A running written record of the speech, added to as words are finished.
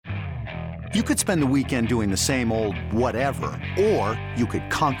You could spend the weekend doing the same old whatever, or you could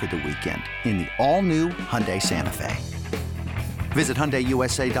conquer the weekend in the all-new Hyundai Santa Fe. Visit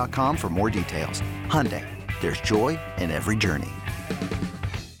HyundaiUSA.com for more details. Hyundai, there's joy in every journey.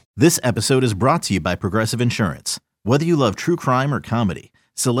 This episode is brought to you by Progressive Insurance. Whether you love true crime or comedy,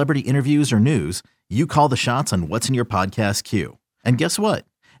 celebrity interviews or news, you call the shots on what's in your podcast queue. And guess what?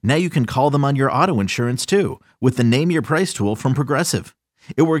 Now you can call them on your auto insurance too with the Name Your Price tool from Progressive.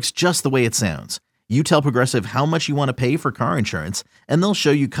 It works just the way it sounds. You tell Progressive how much you want to pay for car insurance, and they'll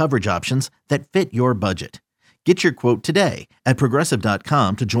show you coverage options that fit your budget. Get your quote today at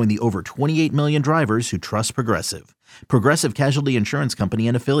Progressive.com to join the over 28 million drivers who trust Progressive. Progressive Casualty Insurance Company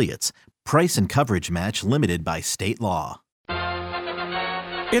and Affiliates. Price and coverage match limited by state law.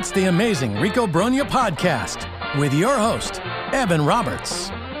 It's the Amazing Rico Brogna podcast with your host, Evan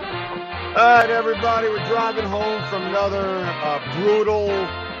Roberts. All right, everybody, we're driving home from another brutal,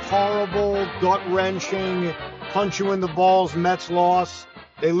 horrible, gut-wrenching, punch-you-in-the-balls Mets loss.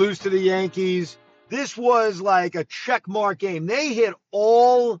 They lose to the Yankees. This was like a checkmark game. They hit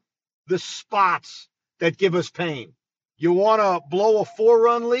all the spots that give us pain. You want to blow a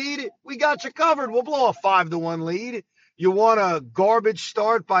 4-run lead? We got you covered. We'll blow a 5-1 lead. You want a garbage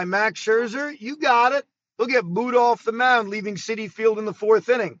start by Max Scherzer? You got it. He'll get booed off the mound, leaving Citi Field in the 4th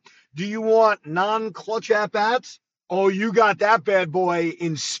inning. Do you want non-clutch at-bats? Oh, you got that bad boy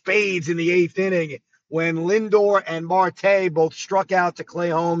in spades in the 8th inning when Lindor and Marte both struck out to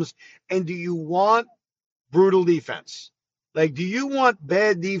Clay Holmes. And do you want brutal defense? Like, do you want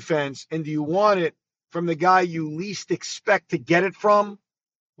bad defense, and do you want it from the guy you least expect to get it from?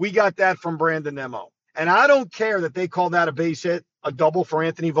 We got that from Brandon Nimmo. And I don't care that they call that a base hit, a double for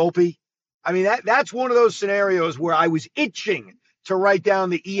Anthony Volpe. I mean, that's one of those scenarios where I was itching to write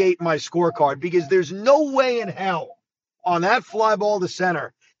down the E8 in my scorecard, because there's no way in hell on that fly ball to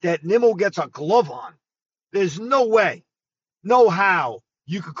center that Nimmo gets a glove on. There's no way, no how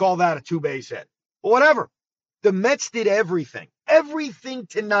you could call that a 2-base hit. But whatever. The Mets did everything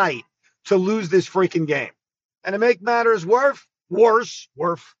tonight to lose this freaking game. And to make matters worse,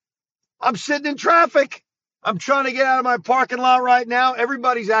 I'm sitting in traffic. I'm trying to get out of my parking lot right now.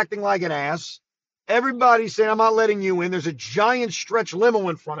 Everybody's acting like an ass. Everybody's saying, I'm not letting you in. There's a giant stretch limo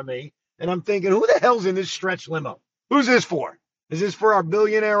in front of me. And I'm thinking, who the hell's in this stretch limo? Who's this for? Is this for our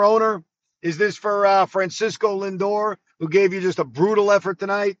billionaire owner? Is this for Francisco Lindor, who gave you just a brutal effort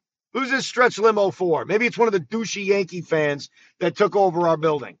tonight? Who's this stretch limo for? Maybe it's one of the douchey Yankee fans that took over our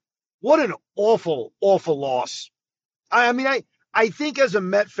building. What an awful, awful loss. I mean, I think as a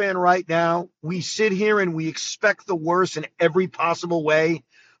Met fan right now, we sit here and we expect the worst in every possible way.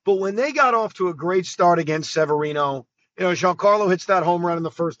 But when they got off to a great start against Severino, Giancarlo hits that home run in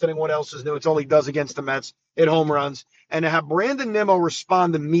the 1st inning. What else is new? It's all he does against the Mets, hit home runs. And to have Brandon Nimmo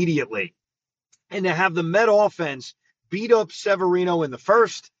respond immediately, and to have the Met offense beat up Severino in the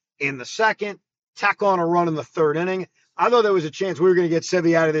 1st, in the 2nd, tack on a run in the 3rd inning. I thought there was a chance we were going to get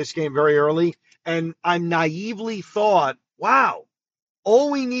Sevy out of this game very early. And I naively thought, wow,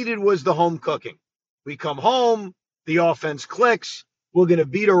 all we needed was the home cooking. We come home, the offense clicks. We're going to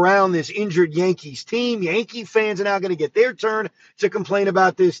beat around this injured Yankees team. Yankee fans are now going to get their turn to complain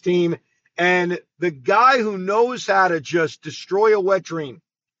about this team. And the guy who knows how to just destroy a wet dream,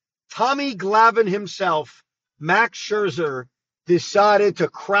 Tommy Glavine himself, Max Scherzer, decided to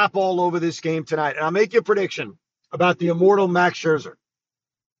crap all over this game tonight. And I'll make you a prediction about the immortal Max Scherzer.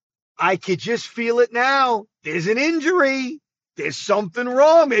 I could just feel it now. There's an injury. There's something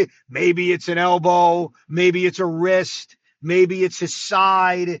wrong. Maybe it's an elbow. Maybe it's a wrist. Maybe it's his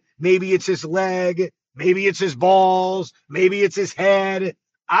side. Maybe it's his leg. Maybe it's his balls. Maybe it's his head.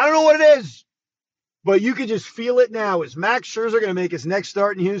 I don't know what it is. But you can just feel it now. Is Max Scherzer going to make his next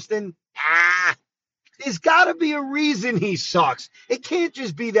start in Houston? There's got to be a reason he sucks. It can't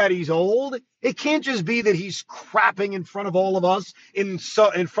just be that he's old. It can't just be that he's crapping in front of all of us in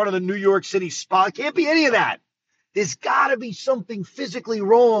front of the New York City spot. It can't be any of that. There's got to be something physically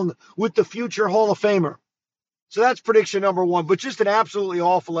wrong with the future Hall of Famer. So that's prediction number 1. But just an absolutely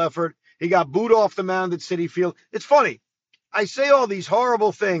awful effort. He got booed off the mound at Citi Field. It's funny. I say all these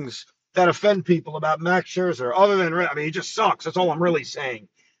horrible things that offend people about Max Scherzer, other than, he just sucks. That's all I'm really saying.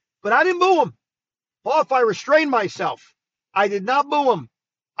 But I didn't boo him. Well, if I restrained myself, I did not boo him.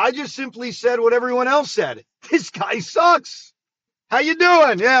 I just simply said what everyone else said. This guy sucks. How you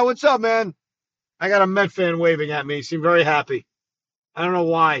doing? Yeah, what's up, man? I got a Met fan waving at me. He seemed very happy. I don't know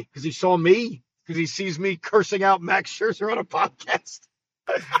why. Because he saw me? Because he sees me cursing out Max Scherzer on a podcast?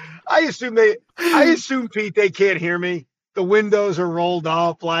 I assume, Pete, they can't hear me. The windows are rolled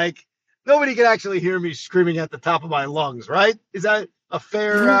up. Like, nobody can actually hear me screaming at the top of my lungs, right? a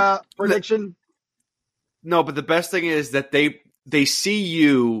fair prediction? No, but the best thing is that they see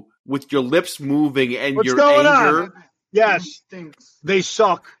you with your lips moving and What's your going anger. on? Yes, they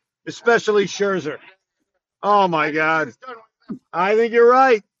suck, especially Scherzer. Oh my God! I think you're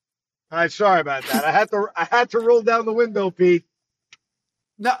right. All right, sorry about that. I had to roll down the window, Pete.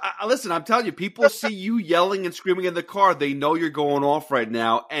 No, listen, I'm telling you, people see you yelling and screaming in the car. They know you're going off right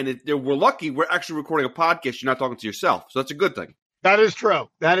now, and we're lucky we're actually recording a podcast. You're not talking to yourself, so that's a good thing. That is true.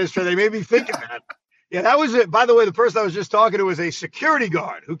 That is true. They may be thinking that. Yeah, that was it. By the way, the person I was just talking to was a security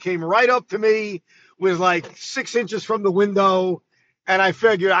guard who came right up to me, was like 6 inches from the window, and I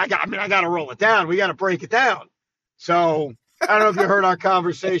figured I got to roll it down. We got to break it down. So I don't know if you heard our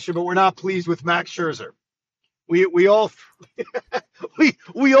conversation, but we're not pleased with Max Scherzer. We all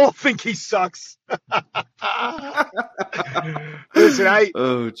we all think he sucks. Listen,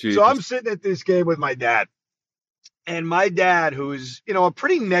 so I'm sitting at this game with my dad, and my dad, who's a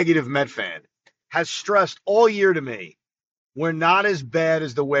pretty negative Met fan, has stressed all year to me, we're not as bad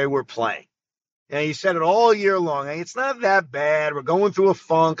as the way we're playing. And he said it all year long. Hey, it's not that bad. We're going through a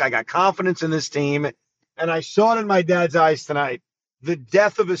funk. I got confidence in this team, and I saw it in my dad's eyes tonight. The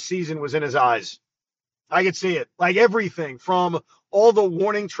death of a season was in his eyes. I could see it. Like everything from all the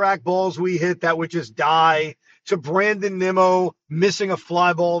warning track balls we hit that would just die, to Brandon Nimmo missing a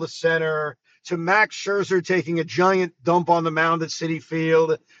fly ball to center, to Max Scherzer taking a giant dump on the mound at Citi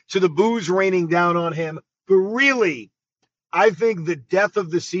Field, to the boos raining down on him. But really, I think the death of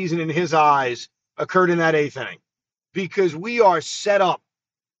the season in his eyes occurred in that 8th inning, because we are set up.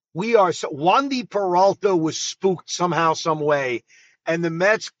 Wandy Peralta was spooked somehow, some way. And the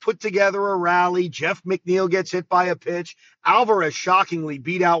Mets put together a rally. Jeff McNeil gets hit by a pitch. Alvarez shockingly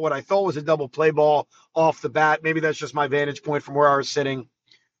beat out what I thought was a double play ball off the bat. Maybe that's just my vantage point from where I was sitting.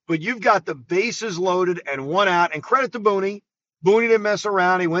 But you've got the bases loaded and one out. And credit to Booney. Booney didn't mess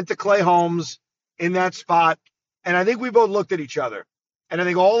around. He went to Clay Holmes in that spot. And I think we both looked at each other. And I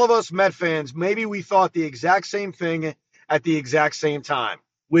think all of us Met fans, maybe we thought the exact same thing at the exact same time,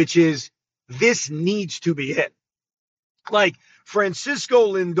 which is this needs to be hit. Like,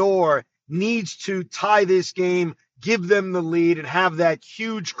 Francisco Lindor needs to tie this game, give them the lead, and have that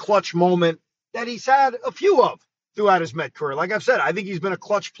huge clutch moment that he's had a few of throughout his Met career. Like I've said, I think he's been a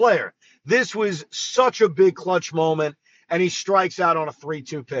clutch player. This was such a big clutch moment, and he strikes out on a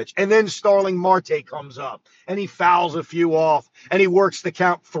 3-2 pitch. And then Starling Marte comes up, and he fouls a few off, and he works the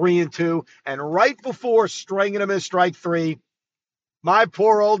count 3-2. And right before striking him as strike 3, my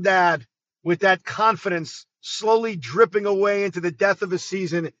poor old dad, with that confidence slowly dripping away into the death of a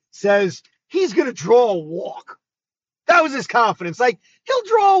season, says he's going to draw a walk. That was his confidence. Like, he'll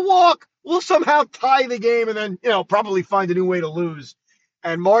draw a walk. We'll somehow tie the game and then, probably find a new way to lose.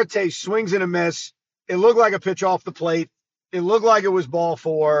 And Marte swings and a miss. It looked like a pitch off the plate. It looked like it was ball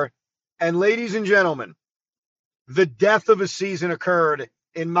 4. And ladies and gentlemen, the death of a season occurred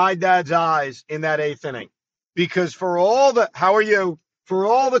in my dad's eyes in that 8th inning. Because for all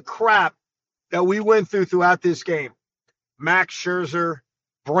the crap that we went throughout this game, Max Scherzer,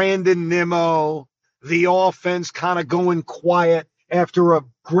 Brandon Nimmo, the offense kind of going quiet after a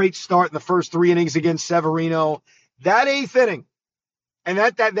great start in the first 3 innings against Severino, that 8th inning, and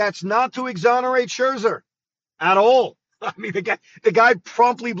that's not to exonerate Scherzer at all. I mean, the guy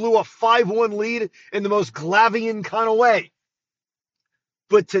promptly blew a 5-1 lead in the most Glavian kind of way.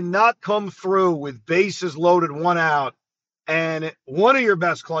 But to not come through with bases loaded, 1 out, and one of your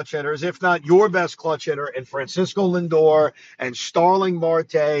best clutch hitters, if not your best clutch hitter, and Francisco Lindor and Starling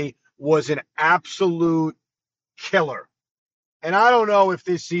Marte, was an absolute killer. And I don't know if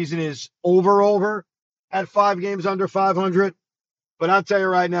this season is over at 5 games under 500, but I'll tell you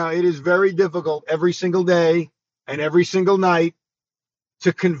right now, it is very difficult every single day and every single night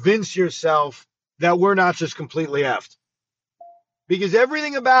to convince yourself that we're not just completely effed. Because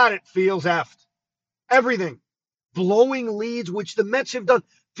everything about it feels effed. Everything. Blowing leads, which the Mets have done.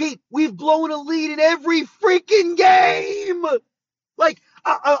 Pete, we've blown a lead in every freaking game. Like,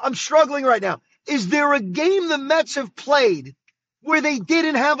 I'm struggling right now. Is there a game the Mets have played where they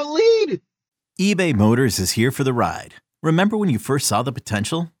didn't have a lead? eBay Motors is here for the ride. Remember when you first saw the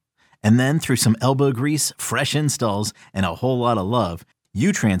potential? And then through some elbow grease, fresh installs, and a whole lot of love,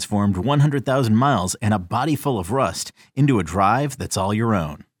 you transformed 100,000 miles and a body full of rust into a drive that's all your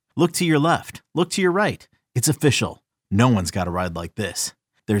own. Look to your left. Look to your right. It's official. No one's got a ride like this.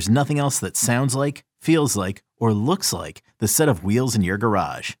 There's nothing else that sounds like, feels like, or looks like the set of wheels in your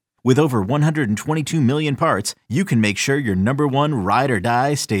garage. With over 122 million parts, you can make sure your number one ride or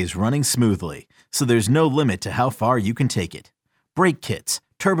die stays running smoothly, so there's no limit to how far you can take it. Brake kits,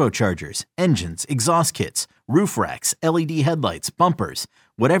 Turbochargers, engines, exhaust kits, roof racks, LED headlights, bumpers,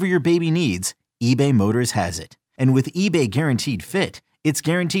 whatever your baby needs, eBay Motors has it. And with eBay Guaranteed Fit, it's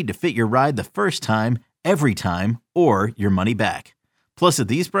guaranteed to fit your ride the first time, every time, or your money back. Plus, at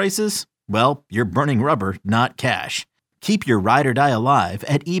these prices, well, you're burning rubber, not cash. Keep your ride or die alive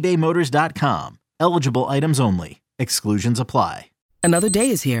at ebaymotors.com. Eligible items only. Exclusions apply. Another day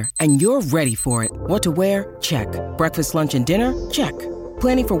is here, and you're ready for it. What to wear? Check. Breakfast, lunch, and dinner? Check.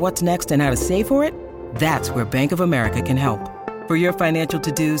 Planning for what's next and how to save for it? That's where Bank of America can help. For your financial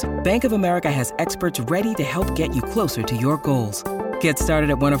to-dos, Bank of America has experts ready to help get you closer to your goals. Get started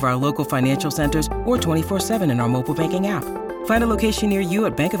at one of our local financial centers or 24/7 in our mobile banking app. Find a location near you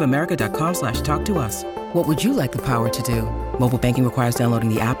at bankofamerica.com/talktous. What would you like the power to do? Mobile banking requires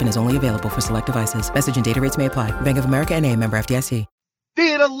downloading the app and is only available for select devices. Message and data rates may apply. Bank of America N.A., member FDIC. They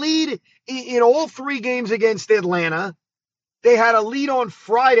had a lead in all three games against Atlanta. They had a lead on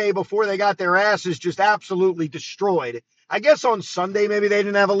Friday before they got their asses just absolutely destroyed. I guess on Sunday maybe they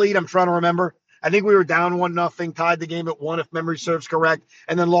didn't have a lead. I'm trying to remember. I think we were down 1-0, tied the game at 1 if memory serves correct,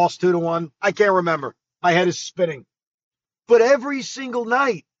 and then lost 2-1. I can't remember. My head is spinning. But every single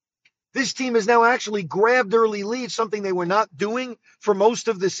night, this team has now actually grabbed early leads, something they were not doing for most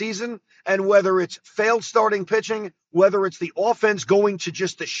of the season. And whether it's failed starting pitching, whether it's the offense going to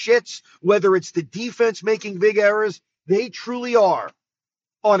just the shits, whether it's the defense making big errors, they truly are,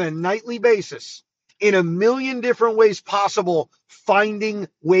 on a nightly basis, in a million different ways possible, finding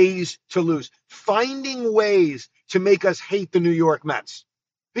ways to lose, finding ways to make us hate the New York Mets.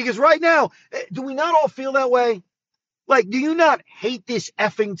 Because right now, do we not all feel that way? Like, do you not hate this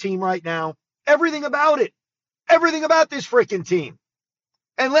effing team right now? Everything about it. Everything about this freaking team.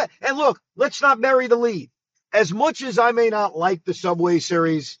 And look, let's not bury the lead. As much as I may not like the Subway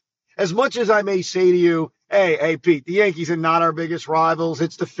Series, as much as I may say to you, hey, Pete, the Yankees are not our biggest rivals.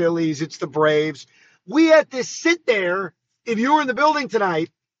 It's the Phillies. It's the Braves. We had to sit there, if you were in the building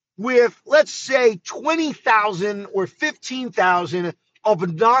tonight, with, let's say, 20,000 or 15,000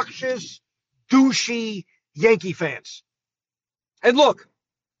 obnoxious, douchey Yankee fans. And look,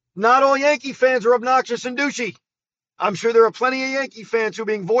 not all Yankee fans are obnoxious and douchey. I'm sure there are plenty of Yankee fans who are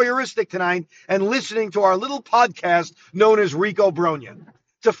being voyeuristic tonight and listening to our little podcast known as Rico Bronya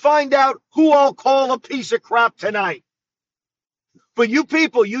to find out who I'll call a piece of crap tonight. But you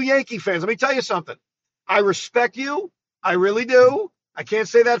people, you Yankee fans, let me tell you something. I respect you. I really do. I can't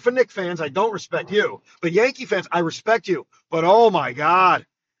say that for Knicks fans. I don't respect you. But Yankee fans, I respect you. But oh my God,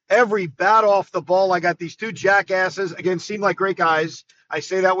 every bat off the ball, I got these two jackasses, again, seem like great guys. I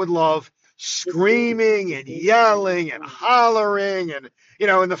say that with love, screaming and yelling and hollering. And,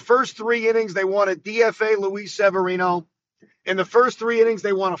 in the first 3 innings, they want to DFA Luis Severino. In the first 3 innings,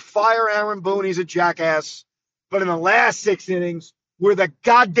 they want to fire Aaron Boone. He's a jackass. But in the last 6 innings, we're the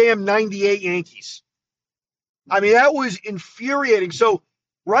goddamn 98 Yankees. I mean, that was infuriating. So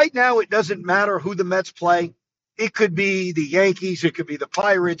right now, it doesn't matter who the Mets play. It could be the Yankees. It could be the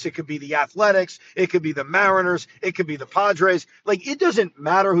Pirates. It could be the Athletics. It could be the Mariners. It could be the Padres. Like, it doesn't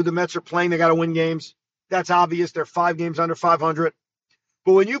matter who the Mets are playing. They got to win games. That's obvious. They're 5 games under 500.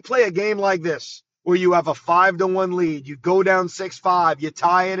 But when you play a game like this, where you have a 5-1 lead, you go down 6-5, you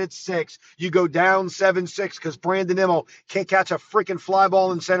tie it at 6, you go down 7-6 because Brandon Nimmo can't catch a freaking fly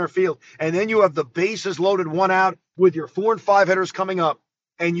ball in center field, and then you have the bases loaded 1 out with your 4 and 5 hitters coming up,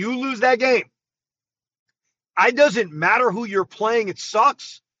 and you lose that game. It doesn't matter who you're playing, it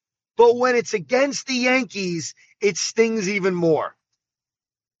sucks. But when it's against the Yankees, it stings even more.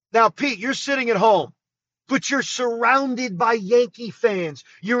 Now, Pete, you're sitting at home, but you're surrounded by Yankee fans.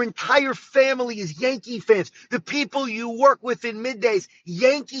 Your entire family is Yankee fans. The people you work with in middays,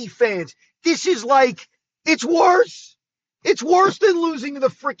 Yankee fans. This is like, it's worse. It's worse than losing to the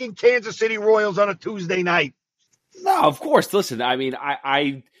freaking Kansas City Royals on a Tuesday night. No, of course. Listen, I mean,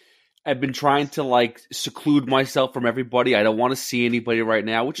 I've been trying to seclude myself from everybody. I don't want to see anybody right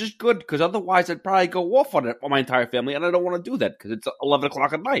now, which is good because otherwise I'd probably go off on my entire family, and I don't want to do that because it's 11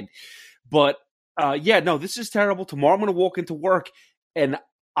 o'clock at night. But this is terrible. Tomorrow I'm going to walk into work, and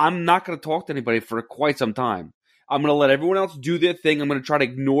I'm not going to talk to anybody for quite some time. I'm going to let everyone else do their thing. I'm going to try to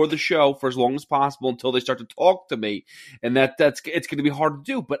ignore the show for as long as possible until they start to talk to me, and it's going to be hard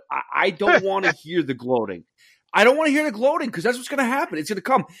to do. But I don't want to hear the gloating. I don't want to hear the gloating because that's what's going to happen. It's going to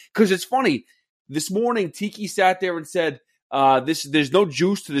come because it's funny. This morning, Tiki sat there and said, there's no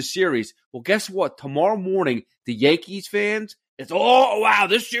juice to the series. Well, guess what? Tomorrow morning, the Yankees fans, wow,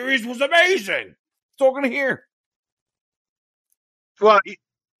 this series was amazing. It's all going to hear. Well,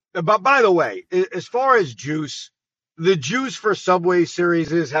 but by the way, as far as juice, the juice for Subway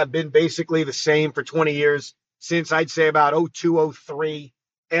series have been basically the same for 20 years since I'd say about 02, 03.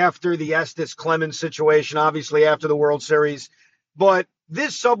 after the Estes Clemens situation, obviously after the World Series. But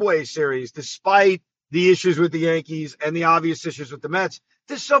this Subway Series, despite the issues with the Yankees and the obvious issues with the Mets,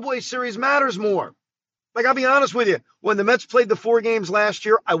 this Subway Series matters more. Like, I'll be honest with you, when the Mets played the 4 games last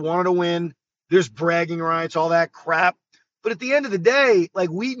year, I wanted to win. There's bragging rights, all that crap. But at the end of the day, like,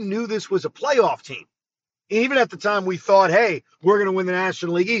 we knew this was a playoff team. Even at the time, we thought, hey, we're going to win the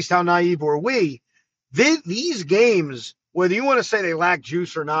National League East. How naive were we? These games, whether you want to say they lack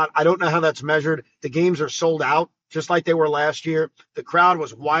juice or not, I don't know how that's measured. The games are sold out, just like they were last year. The crowd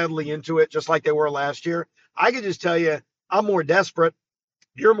was wildly into it, just like they were last year. I could just tell you, I'm more desperate.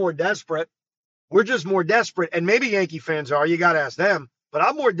 You're more desperate. We're just more desperate. And maybe Yankee fans are. You got to ask them. But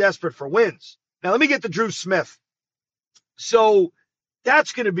I'm more desperate for wins. Now, let me get to Drew Smith. So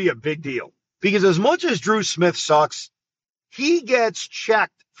that's going to be a big deal. Because as much as Drew Smith sucks, he gets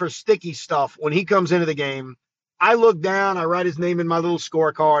checked for sticky stuff when he comes into the game. I look down. I write his name in my little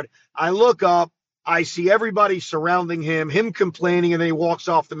scorecard. I look up. I see everybody surrounding him complaining, and then he walks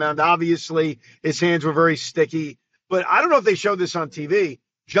off the mound. Obviously, his hands were very sticky. But I don't know if they showed this on TV.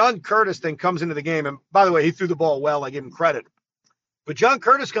 John Curtis then comes into the game. And by the way, he threw the ball well. I give him credit. But John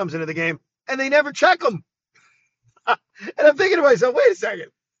Curtis comes into the game, and they never check him. And I'm thinking to myself, wait a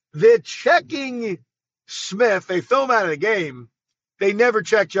second. They're checking Smith. They throw him out of the game. They never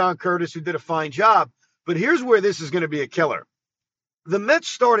check John Curtis, who did a fine job. But here's where this is going to be a killer. The Mets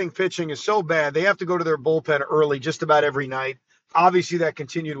starting pitching is so bad, they have to go to their bullpen early just about every night. Obviously, that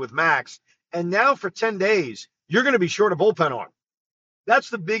continued with Max. And now for 10 days, you're going to be short a bullpen arm. That's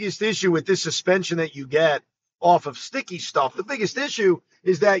the biggest issue with this suspension that you get off of sticky stuff. The biggest issue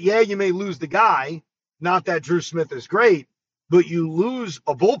is that, yeah, you may lose the guy. Not that Drew Smith is great, but you lose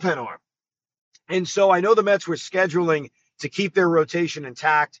a bullpen arm. And so I know the Mets were scheduling to keep their rotation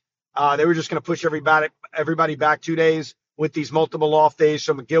intact. They were just going to push everybody back 2 days with these multiple off days.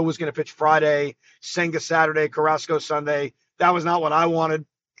 So McGill was going to pitch Friday, Senga Saturday, Carrasco Sunday. That was not what I wanted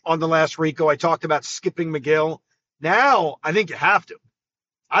on the last Rico. I talked about skipping McGill. Now I think you have to.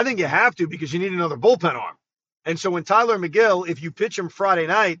 I think you have to because you need another bullpen arm. And so when Tyler McGill, if you pitch him Friday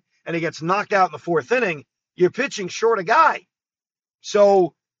night and he gets knocked out in the 4th inning, you're pitching short a guy.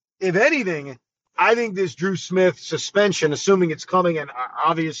 So if anything, I think this Drew Smith suspension, assuming it's coming, and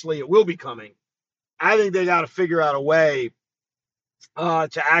obviously it will be coming, I think they got to figure out a way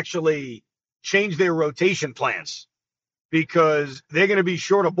to actually change their rotation plans because they're going to be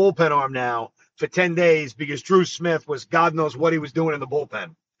short a bullpen arm now for 10 days because Drew Smith was God knows what he was doing in the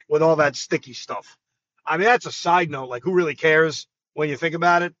bullpen with all that sticky stuff. I mean, that's a side note. Like, who really cares when you think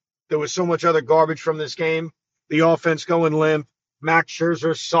about it? There was so much other garbage from this game. The offense going limp, Max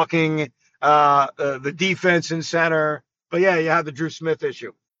Scherzer sucking, the defense in center. But, yeah, you have the Drew Smith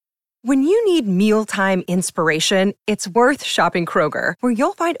issue. When you need mealtime inspiration, it's worth shopping Kroger, where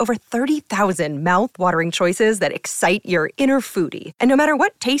you'll find over 30,000 mouth-watering choices that excite your inner foodie. And no matter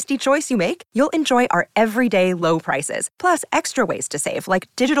what tasty choice you make, you'll enjoy our everyday low prices, plus extra ways to save, like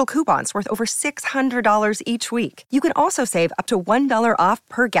digital coupons worth over $600 each week. You can also save up to $1 off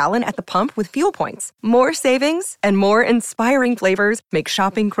per gallon at the pump with fuel points. More savings and more inspiring flavors make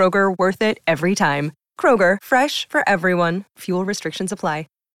shopping Kroger worth it every time. Kroger, fresh for everyone. Fuel restrictions apply.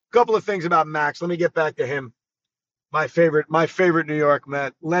 Couple of things about Max. Let me get back to him. My favorite New York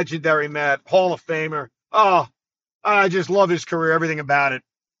Met, legendary Met, Hall of Famer. Oh, I just love his career, everything about it.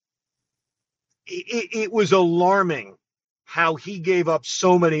 It was alarming how he gave up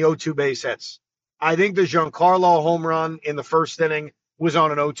so many 0-2 base hits. I think the Giancarlo home run in the 1st inning was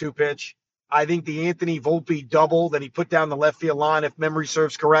on an 0-2 pitch. I think the Anthony Volpe double that he put down the left field line, if memory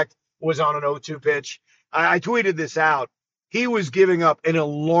serves correct, was on an 0-2 pitch. I tweeted this out. He was giving up an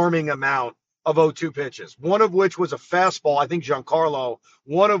alarming amount of 0-2 pitches, one of which was a fastball, I think Giancarlo,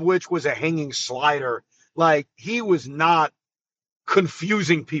 one of which was a hanging slider. Like, he was not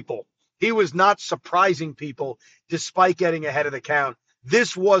confusing people. He was not surprising people despite getting ahead of the count.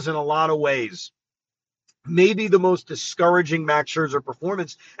 This was, in a lot of ways, maybe the most discouraging Max Scherzer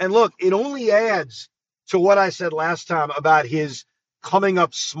performance. And look, it only adds to what I said last time about his coming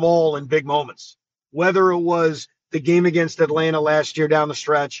up small in big moments, whether it was the game against Atlanta last year down the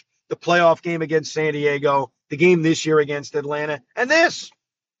stretch, the playoff game against San Diego, the game this year against Atlanta, and this.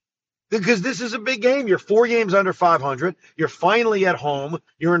 Because this is a big game. You're 4 games under 500. You're finally at home.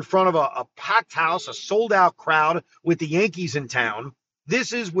 You're in front of a packed house, a sold-out crowd with the Yankees in town.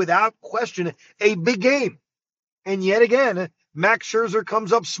 This is, without question, a big game. And yet again, Max Scherzer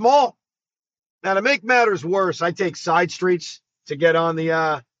comes up small. Now, to make matters worse, I take side streets to get on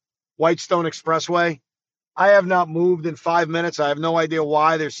the Whitestone Expressway. I have not moved in 5 minutes. I have no idea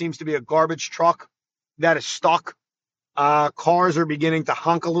why. There seems to be a garbage truck that is stuck Cars are beginning to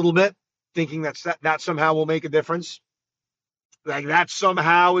honk a little bit, thinking that somehow will make a difference. Like that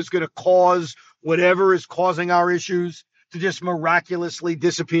somehow is going to cause whatever is causing our issues to just miraculously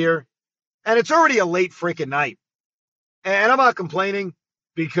disappear. And it's already a late freaking night. And I'm not complaining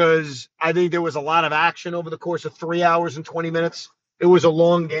because I think there was a lot of action over the course of 3 hours and 20 minutes. It was a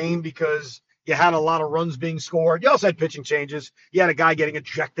long game because you had a lot of runs being scored. You also had pitching changes. You had a guy getting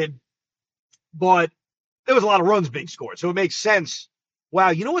ejected. But there was a lot of runs being scored. So it makes sense.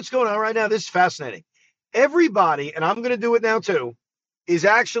 Wow, you know what's going on right now? This is fascinating. Everybody, and I'm going to do it now too, is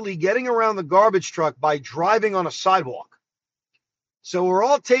actually getting around the garbage truck by driving on a sidewalk. So we're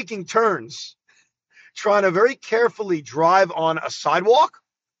all taking turns trying to very carefully drive on a sidewalk.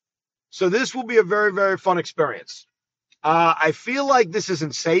 So this will be a very, very fun experience. I feel like this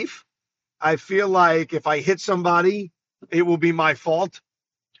isn't safe. I feel like if I hit somebody, it will be my fault.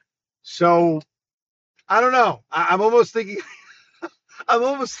 So I don't know. I'm almost thinking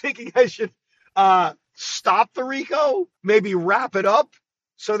I should stop the Rico, maybe wrap it up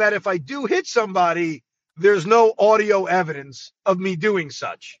so that if I do hit somebody, there's no audio evidence of me doing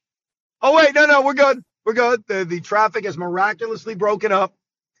such. Oh, wait, no, we're good. We're good. The traffic is miraculously broken up.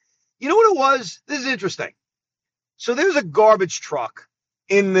 You know what it was? This is interesting. So there's a garbage truck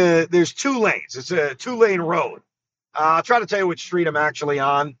there's 2 lanes. It's a 2-lane road. I'll try to tell you which street I'm actually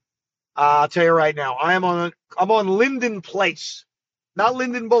on. I'll tell you right now. I'm on Linden Place. Not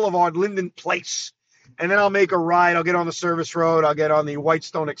Linden Boulevard, Linden Place. And then I'll make a right. I'll get on the service road. I'll get on the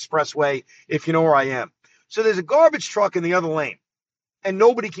Whitestone Expressway, if you know where I am. So there's a garbage truck in the other lane, and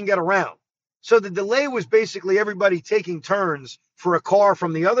nobody can get around. So the delay was basically everybody taking turns for a car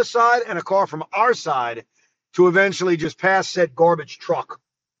from the other side and a car from our side to eventually just pass said garbage truck.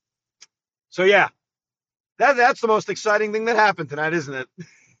 So, yeah, that's the most exciting thing that happened tonight, isn't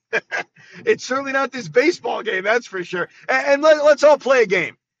it? It's certainly not this baseball game, that's for sure. And let's all play a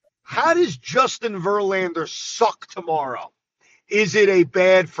game. How does Justin Verlander suck tomorrow? Is it a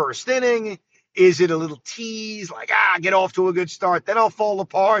bad first inning? Is it a little tease, like, get off to a good start, then I'll fall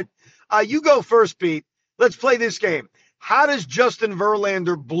apart? You go first, Pete. Let's play this game. How does Justin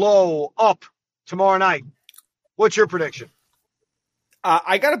Verlander blow up tomorrow night? What's your prediction?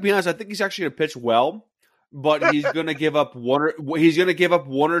 I got to be honest. I think he's actually going to pitch well, but he's going to give up one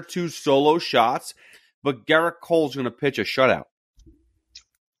or two solo shots. But Garrett Cole's going to pitch a shutout.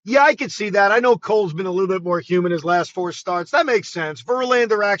 Yeah, I could see that. I know Cole's been a little bit more human his last 4 starts. That makes sense.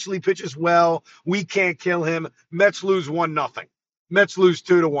 Verlander actually pitches well. We can't kill him. Mets lose 1-0. Mets lose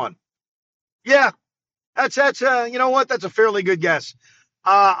 2-1. Yeah, that's you know what? That's a fairly good guess.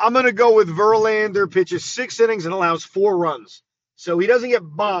 I'm going to go with Verlander pitches 6 innings and allows 4 runs. So he doesn't get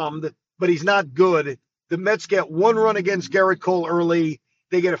bombed, but he's not good. The Mets get 1 run against Garrett Cole early.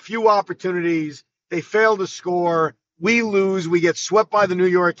 They get a few opportunities. They fail to score. We lose. We get swept by the New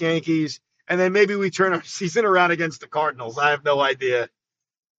York Yankees. And then maybe we turn our season around against the Cardinals. I have no idea.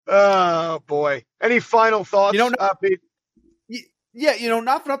 Oh, boy. Any final thoughts, Pete? Yeah,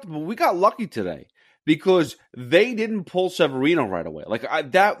 not for nothing, but we got lucky today because they didn't pull Severino right away. Like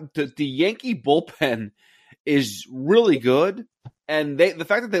the Yankee bullpen is really good, and the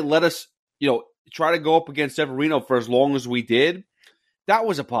fact that they let us, try to go up against Severino for as long as we did, that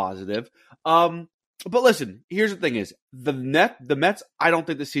was a positive. But listen, here's the thing: is the Mets? I don't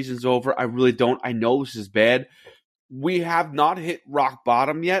think the season's over. I really don't. I know this is bad. We have not hit rock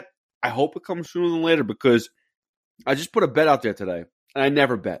bottom yet. I hope it comes sooner than later because I just put a bet out there today, and I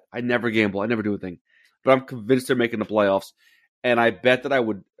never bet. I never gamble. I never do a thing. But I'm convinced they're making the playoffs, and I bet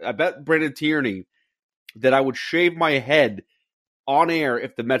Brandon Tierney that I would shave my head on air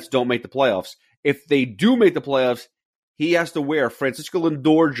if the Mets don't make the playoffs. If they do make the playoffs, he has to wear a Francisco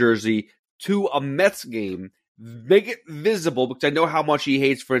Lindor jersey to a Mets game, make it visible because I know how much he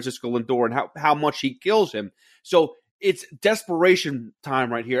hates Francisco Lindor and how much he kills him. So it's desperation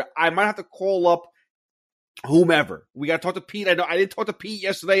time right here. I might have to call up whomever. We got to talk to Pete. I know I didn't talk to Pete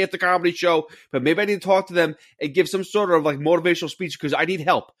yesterday at the comedy show, but maybe I need to talk to them and give some sort of like motivational speech because I need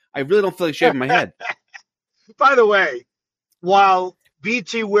help. I really don't feel like shaving my head. By the way, while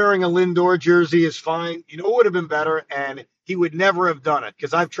BT wearing a Lindor jersey is fine, you know what would have been better? And he would never have done it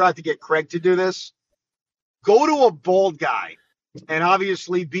because I've tried to get Craig to do this. Go to a bald guy, and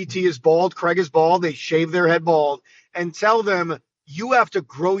obviously BT is bald, Craig is bald, they shave their head bald, and tell them you have to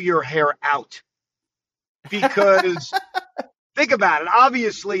grow your hair out. Because think about it.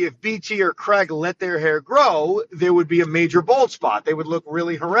 Obviously, if BT or Craig let their hair grow, there would be a major bald spot. They would look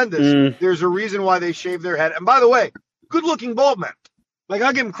really horrendous. There's a reason why they shave their head. And by the way, good-looking bald men. Like,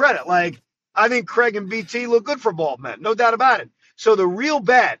 I'll give them credit. Like, I think Craig and BT look good for bald men. No doubt about it. So the real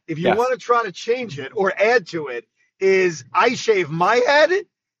bet, if you want to try to change it or add to it, is I shave my head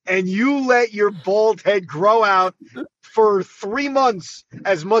and you let your bald head grow out for 3 months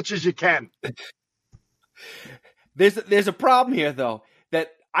as much as you can. There's a problem here, though,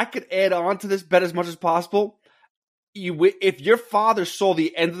 that I could add on to this bet as much as possible. If your father saw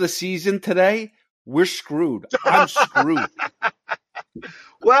the end of the season today, we're screwed. I'm screwed.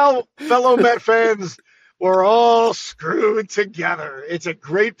 Well, fellow Met fans, we're all screwed together. It's a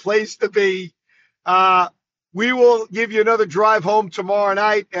great place to be. We will give you another drive home tomorrow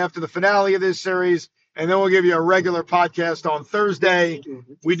night after the finale of this series, and then we'll give you a regular podcast on Thursday.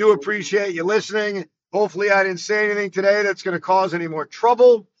 We do appreciate you listening. Hopefully I didn't say anything today that's going to cause any more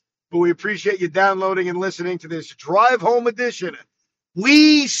trouble, but we appreciate you downloading and listening to this drive home edition.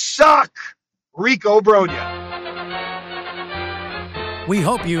 We suck, Rico Bronya. We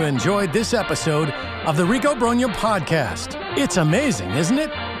hope you enjoyed this episode of the Rico Bronya Podcast. It's amazing, isn't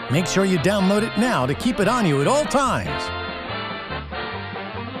it? Make sure you download it now to keep it on you at all times.